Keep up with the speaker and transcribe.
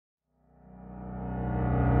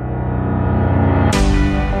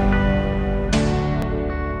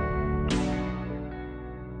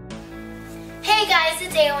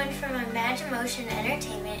ImagiMotion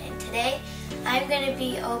Entertainment, and today I'm going to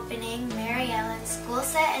be opening Maryellen's school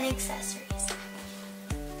set and accessories.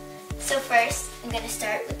 So first, I'm going to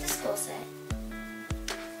start with the school set.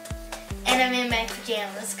 And I'm in my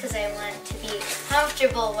pajamas because I want to be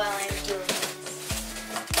comfortable while I'm doing this.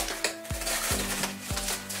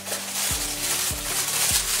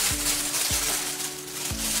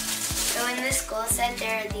 So in the school set,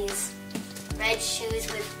 there are these red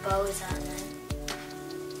shoes with bows on them.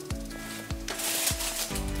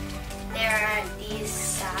 There are these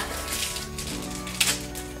socks.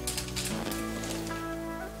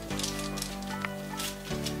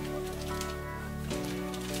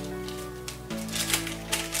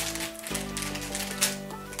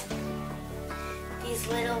 These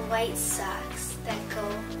little white socks that go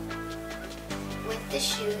with the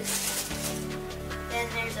shoes. Then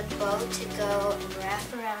there's a bow to go and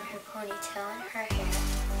wrap around her ponytail and her hair.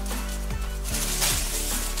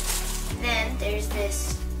 Then there's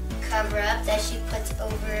this cover up that she puts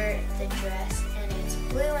over the dress, and it's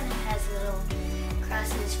blue and it has little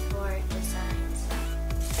crosses for designs.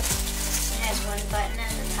 It has one button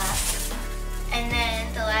at the top. And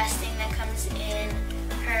then the last thing that comes in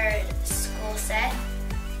her school set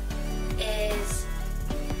is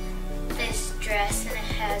this dress, and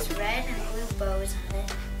it has red and blue bows on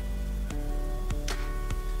it.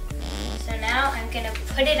 So now I'm going to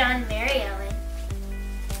put it on Maryellen.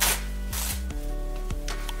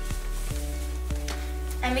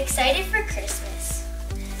 I'm excited for Christmas.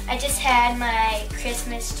 I just had my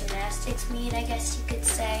Christmas gymnastics meet, I guess you could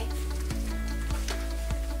say.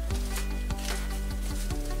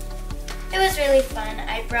 It was really fun.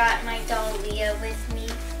 I brought my doll Leah with me.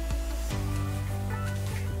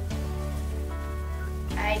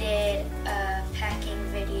 I did a packing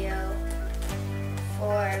video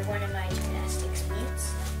for one of my gymnastics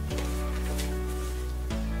meets.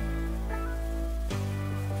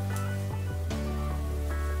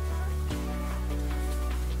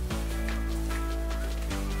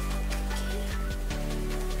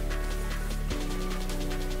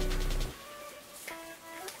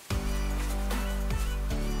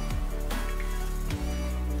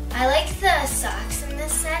 I like the socks in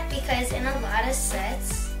this set because in a lot of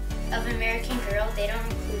sets of American Girl, they don't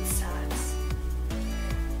include socks.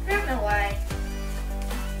 I don't know why.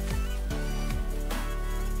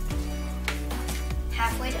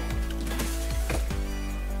 Halfway done.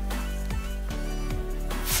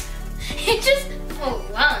 It just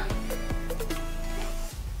wrong.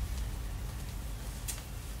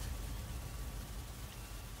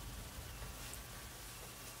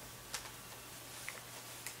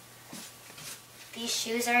 These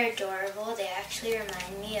shoes are adorable. They actually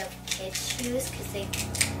remind me of kids' shoes because they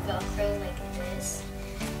Velcro like this,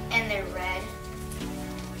 and they're red.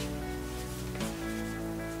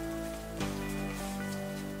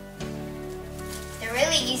 They're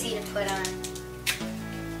really easy to put on.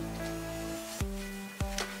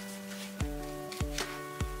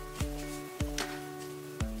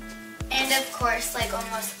 And of course, like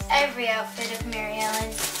almost every outfit of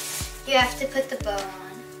Maryellen's, you have to put the bow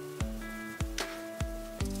on.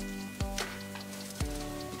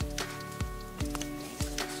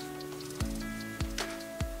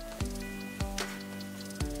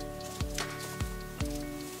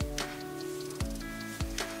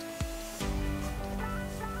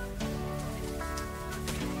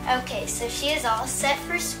 Okay, so she is all set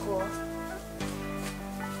for school.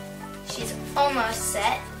 She's almost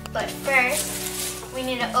set, but first we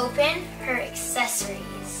need to open her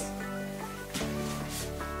accessories.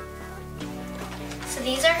 So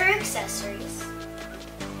these are her accessories.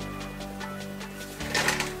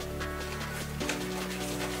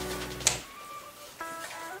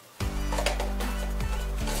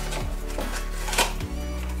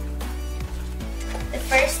 The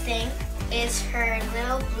first thing is her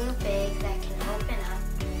little blue bag that can open up.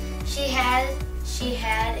 She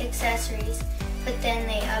had accessories, but then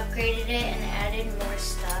they upgraded it and added more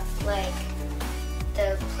stuff like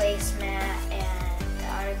the placemat and the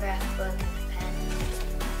autograph book and the pen.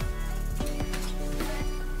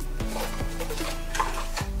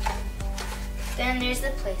 Then there's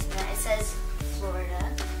the placemat. It says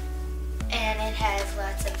Florida, and it has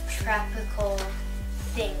lots of tropical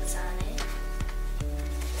things on it.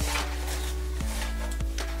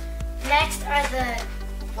 Next are the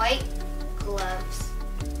white gloves,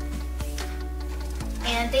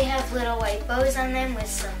 and they have little white bows on them with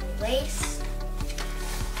some lace.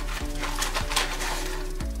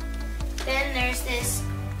 Then there's this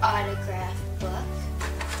autograph book,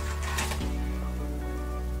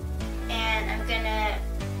 and I'm gonna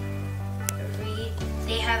read.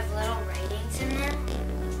 They have little writings in them,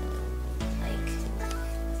 like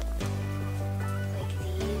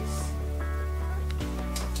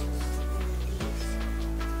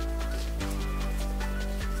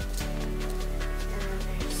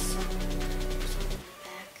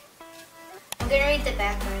gonna read the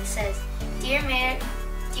back one. It says, Dear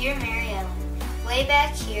Maryellen, way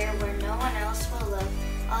back here where no one else will look,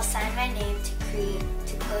 I'll sign my name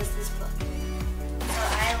to close this book. So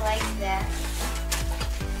I like that.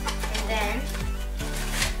 And then,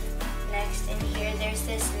 next in here, there's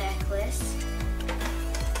this necklace.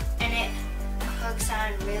 And it hooks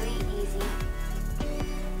on really easy.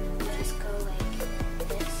 Just go like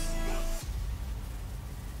this.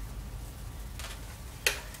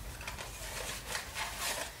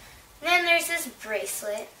 And then there's this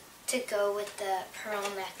bracelet to go with the pearl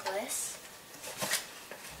necklace.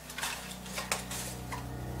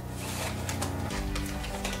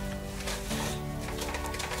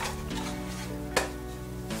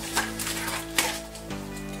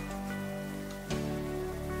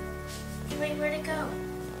 Wait, where'd it go?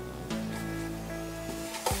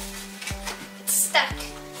 It's stuck.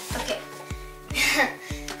 Okay.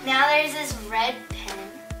 Now there's this red pen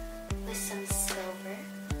with some silver.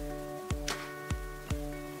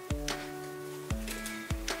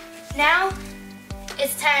 Now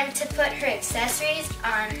it's time to put her accessories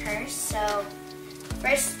on her. So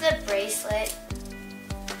first the bracelet.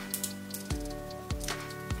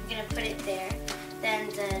 I'm gonna put it there. Then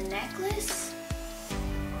the necklace.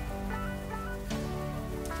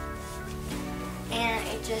 And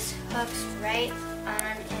it just hooks right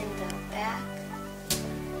on in the back.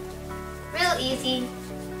 Real easy.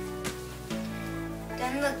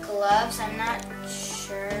 Then the gloves, I'm not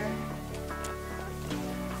sure.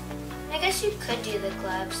 I guess you could do the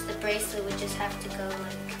gloves. The bracelet would just have to go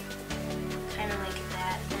like, kind of like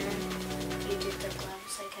that. And you did the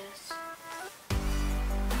gloves, I guess.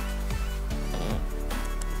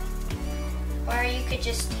 Or you could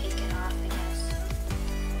just take it off, I guess.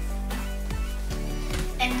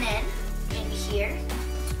 And then, in here,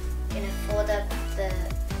 I'm going to fold up the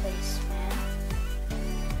placemat.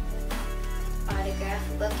 Autograph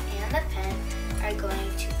book and the pen are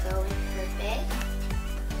going to go in her bag.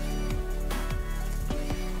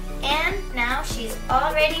 And now she's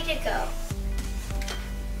all ready to go.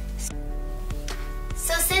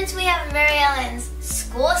 So since we have Maryellen's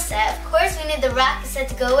school set, of course we need the rocket set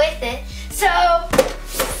to go with it. So,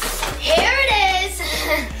 here it is!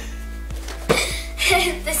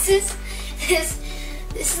 This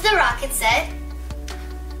is the rocket set.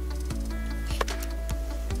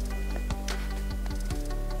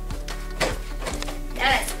 Now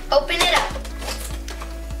let's open it up.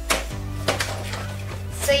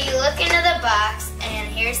 So you look into the box and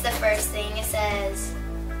here's the first thing. It says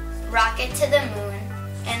rocket to the moon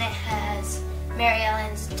and it has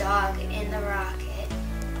Maryellen's dog in the rocket.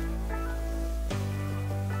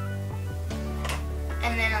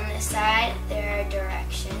 And then on this side, there are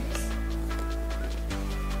directions.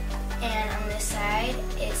 And on this side,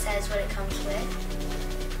 it says what it comes with.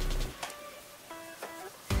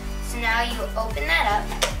 So now you open that up,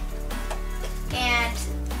 and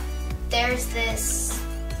there's this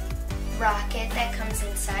rocket that comes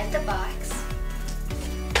inside the box.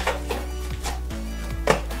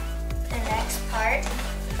 The next part,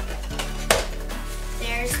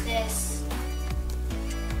 there's this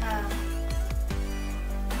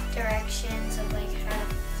directions of like how to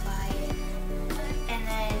fly it, and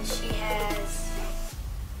then she has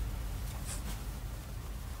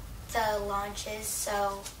the launches.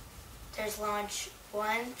 So there's launch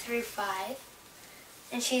 1 through 5,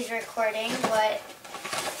 and she's recording what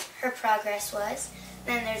her progress was.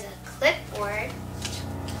 Then there's a clipboard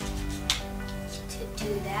to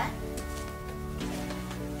do that.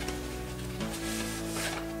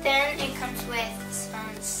 Then it comes with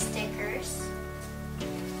some stickers.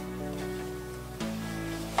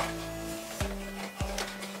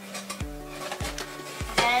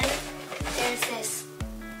 Then there's this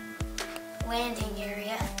landing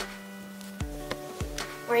area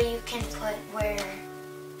where you can put where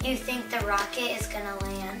you think the rocket is gonna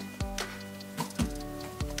land.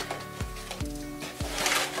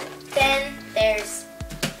 Then there's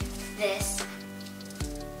this.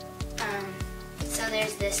 So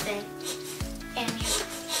there's this thing, and you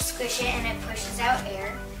squish it and it pushes out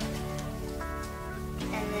air.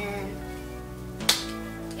 And then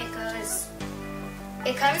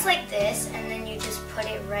it comes like this, and then you just put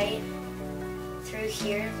it right through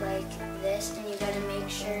here like this, and you gotta make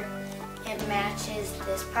sure it matches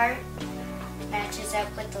this part, matches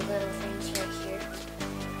up with the little things right here.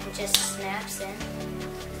 It just snaps in.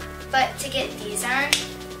 But to get these on,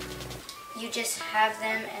 you just have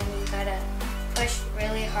them and you gotta push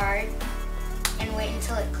really hard and wait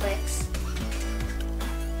until it clicks.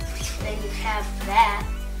 Then you have that.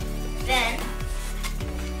 Then,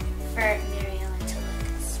 for Maryellen to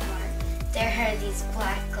look smart, there are these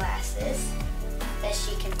black glasses. that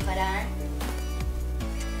she can put on.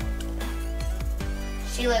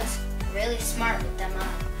 She looks really smart with them on.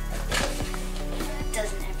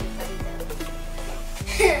 Doesn't everybody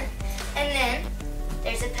though? And then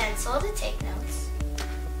there's a pencil to take notes.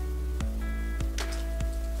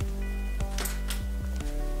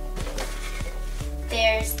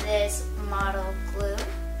 There's this model glue.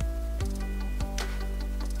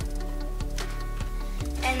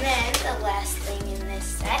 And then the last thing in this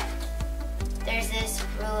set, there's this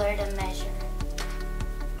ruler to measure.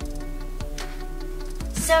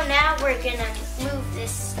 So now we're gonna move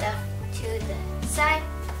this stuff to the side.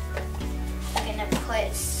 I'm gonna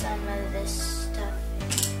put some of this stuff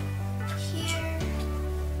in here.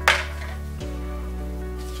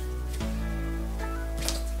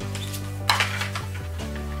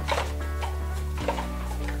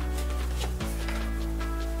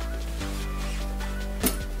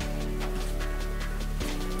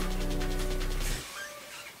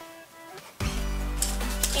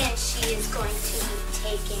 And she is going to be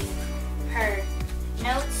taking her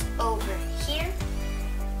notes over here.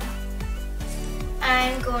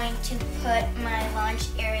 I'm going to put my launch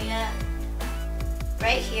area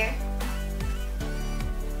right here.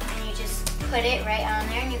 And you just put it right on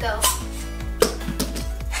there and you go.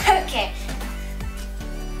 Okay.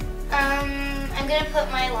 I'm gonna put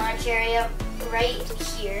my launch area right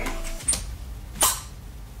here.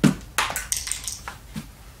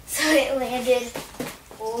 So it landed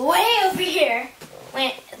way over here.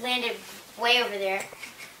 Landed way over there.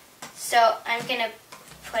 So I'm gonna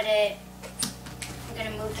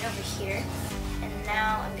move it over here. And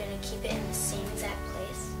now I'm gonna keep it in the same exact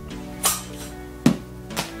place.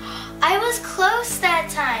 I was close that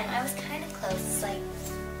time. I was kind of close. It's like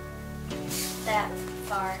that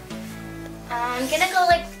far. I'm gonna go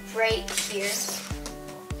like right here.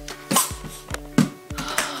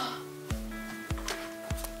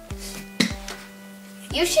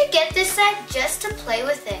 You should get this set just to play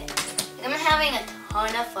with it. I'm having a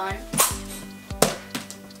ton of fun.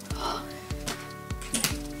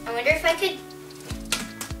 I wonder if I could.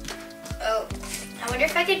 Oh, I wonder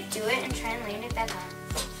if I could do it and try and land it back on.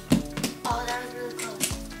 Oh, that was really close.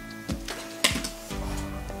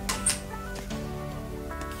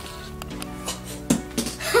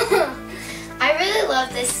 I really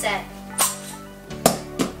love this set.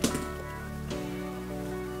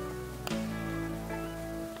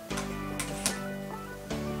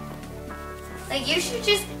 Like, you should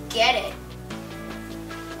just get it.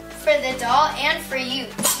 For the doll and for you,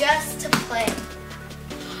 just to play.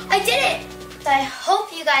 I did it! So I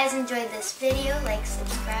hope you guys enjoyed this video. Like,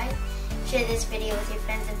 subscribe, share this video with your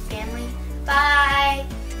friends and family. Bye!